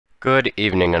Good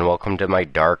evening and welcome to my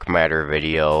dark matter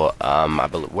video.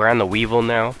 We're on the Weevil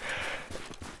now.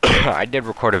 I did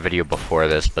record a video before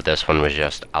this, but this one was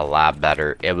just a lot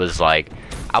better. It was like,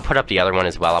 I'll put up the other one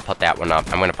as well. I'll put that one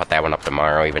up. I'm gonna put that one up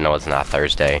tomorrow, even though it's not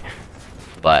Thursday.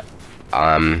 But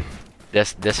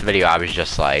this video, I was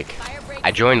just like,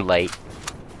 I joined late.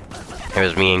 It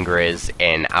was me and Grizz,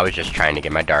 and I was just trying to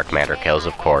get my dark matter kills,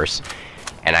 of course.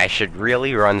 And I should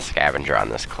really run Scavenger on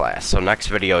this class. So next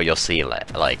video you'll see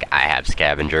like I have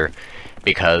Scavenger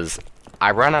because I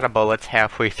run out of bullets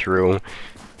halfway through,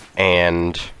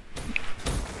 and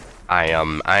I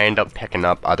end up picking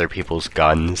up other people's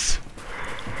guns.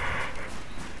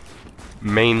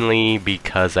 Mainly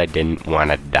because I didn't want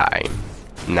to die.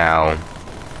 Now,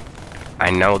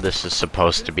 I know this is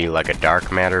supposed to be like a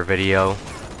dark matter video,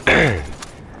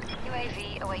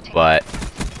 but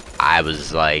I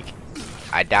was like,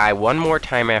 I die one more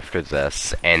time after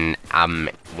this, and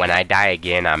when I die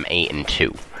again, I'm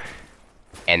 8-2.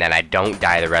 And then I don't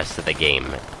die the rest of the game.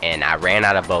 And I ran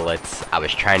out of bullets. I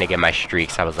was trying to get my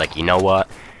streaks. I was like, you know what?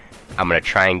 I'm gonna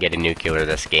try and get a nuclear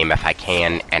this game if I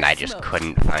can, and I just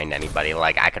couldn't find anybody.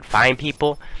 Like, I could find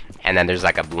people, and then there's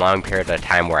like a long period of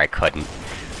time where I couldn't.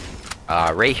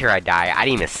 Right here I die. I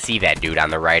didn't even see that dude on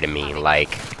the right of me.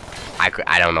 Like,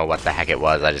 I don't know what the heck it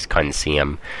was. I just couldn't see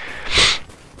him.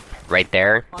 Right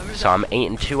there. So I'm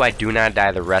 8-2. I do not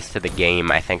die the rest of the game.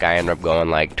 I think I end up going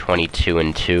like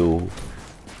 22-2,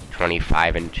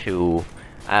 25-2,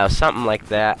 something like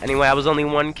that. Anyway, I was only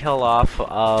one kill off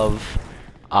of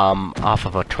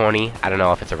a 20. I don't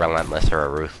know if it's a relentless or a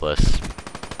ruthless.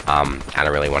 I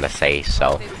don't really want to say.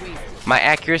 So my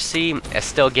accuracy is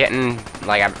still getting,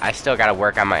 like, I still got to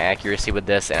work on my accuracy with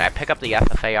this, and I pick up the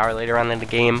FFAR later on in the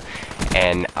game,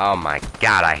 and oh my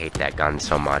god, I hate that gun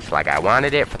so much. Like, I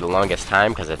wanted it for the longest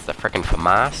time because it's the frickin'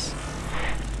 FAMAS,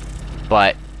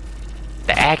 but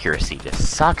the accuracy just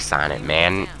sucks on it,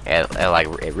 man.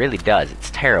 It really does. It's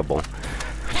terrible.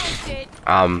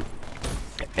 And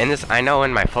this, I know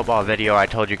in my football video I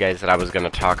told you guys that I was gonna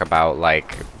talk about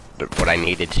like what I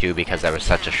needed to because that was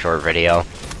such a short video.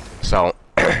 So,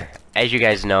 as you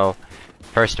guys know,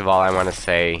 first of all, I want to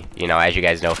say, you know, as you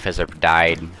guys know, Fizzerp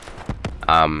died,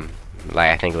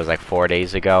 like, I think it was like 4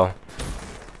 days ago.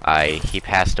 He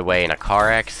passed away in a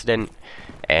car accident,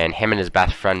 and him and his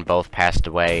best friend both passed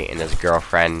away, and his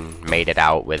girlfriend made it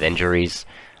out with injuries.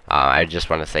 I just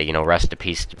want to say, you know, rest in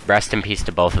peace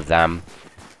to both of them.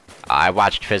 I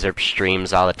watched Fizzerp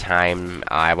streams all the time.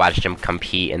 I watched him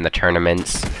compete in the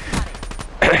tournaments.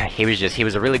 He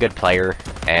was a really good player,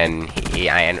 and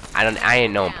I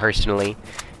didn't know him personally.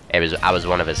 I was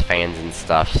one of his fans and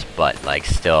stuff, but like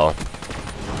still,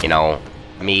 you know,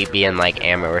 me being like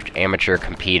amateur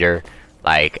competitor,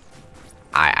 like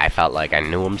I felt like I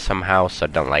knew him somehow. So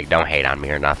don't hate on me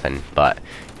or nothing. But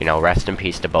you know, rest in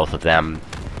peace to both of them.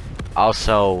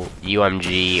 Also,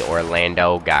 UMG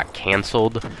Orlando got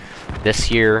canceled this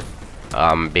year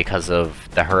because of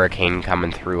the hurricane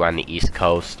coming through on the East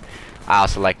Coast. I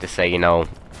also like to say, you know,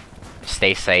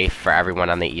 stay safe for everyone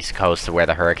on the East Coast where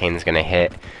the hurricane's gonna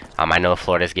hit. I know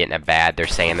Florida's getting it bad. They're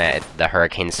saying that the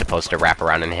hurricane's supposed to wrap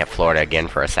around and hit Florida again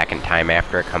for a second time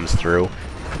after it comes through.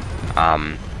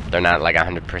 They're not like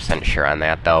 100% sure on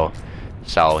that though.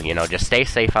 So, you know, just stay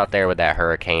safe out there with that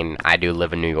hurricane. I do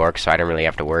live in New York, so I don't really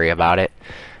have to worry about it.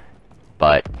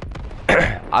 But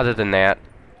other than that,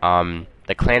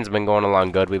 the clan's been going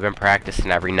along good. We've been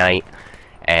practicing every night,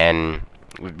 and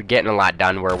we're getting a lot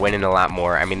done. We're winning a lot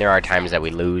more. I mean, there are times that we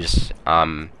lose,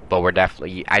 but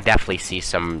I definitely see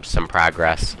some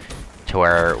progress to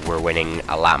where we're winning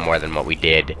a lot more than what we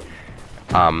did.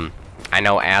 I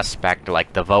know Aspect,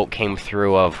 like, the vote came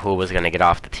through of who was going to get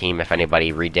off the team if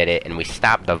anybody redid it, and we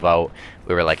stopped the vote.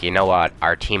 We were like, you know what,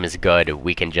 our team is good,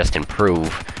 we can just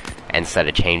improve instead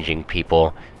of changing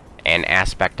people. And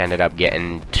Aspect ended up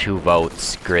getting 2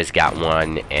 votes, Grizz got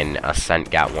 1, and Ascent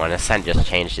got 1. Ascent just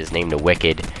changed his name to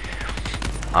Wicked.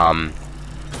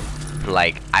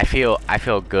 Like, I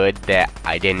feel good that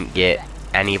I didn't get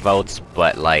any votes,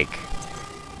 but like,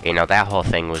 you know, that whole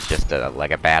thing was just like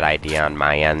a bad idea on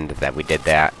my end that we did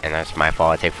that, and that's my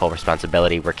fault. I take full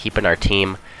responsibility. We're keeping our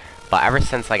team, but ever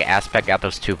since like Aspect got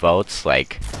those 2 votes,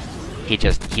 like, he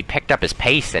picked up his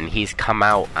pace, and he's come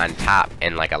out on top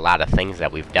in like a lot of things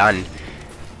that we've done.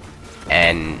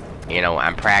 And you know,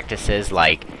 on practices,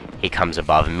 like, he comes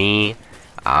above me.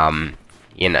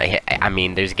 You know, I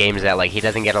mean, there's games that like he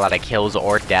doesn't get a lot of kills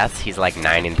or deaths. He's like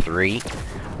 9-3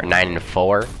 or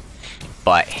 9-4,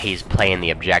 but he's playing the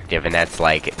objective, and that's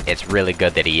like, it's really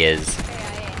good that he is.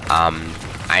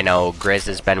 I know Grizz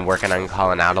has been working on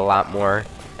calling out a lot more.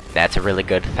 That's a really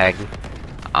good thing.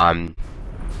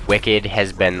 Wicked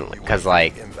has been, because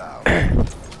like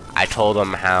I told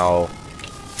him how,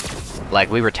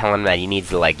 like, we were telling him that he needs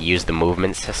to like use the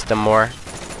movement system more,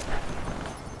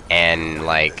 and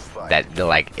like that,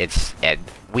 like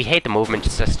we hate the movement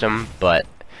system, but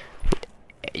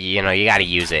you know, you gotta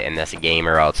use it in this game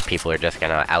or else people are just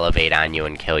gonna elevate on you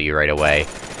and kill you right away.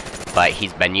 But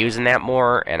he's been using that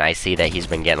more, and I see that he's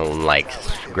been getting like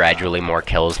gradually more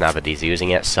kills now that he's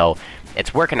using it, so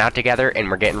it's working out together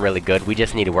and we're getting really good. We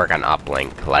just need to work on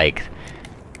uplink. Like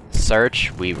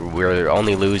search, we're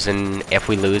only losing, if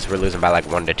we lose, we're losing by like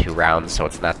 1 to 2 rounds, so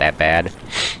it's not that bad.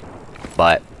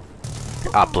 But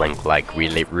uplink, like,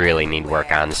 really need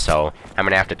work on, so I'm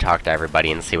gonna have to talk to everybody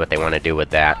and see what they want to do with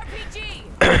that.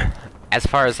 As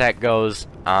far as that goes,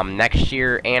 next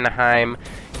year Anaheim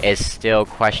is still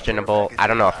questionable. I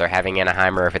don't know if they're having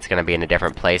Anaheim or if it's gonna be in a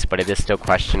different place, but it is still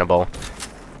questionable.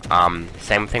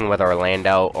 Same thing with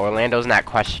Orlando. Orlando's not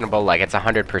questionable, like it's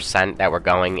 100% that we're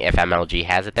going if MLG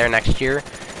has it there next year.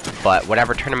 But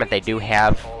whatever tournament they do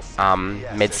have,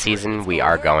 mid-season, we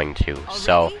are going to.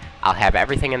 So I'll have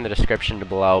everything in the description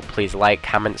below. Please like,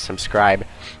 comment, subscribe,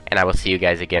 and I will see you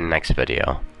guys again next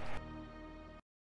video.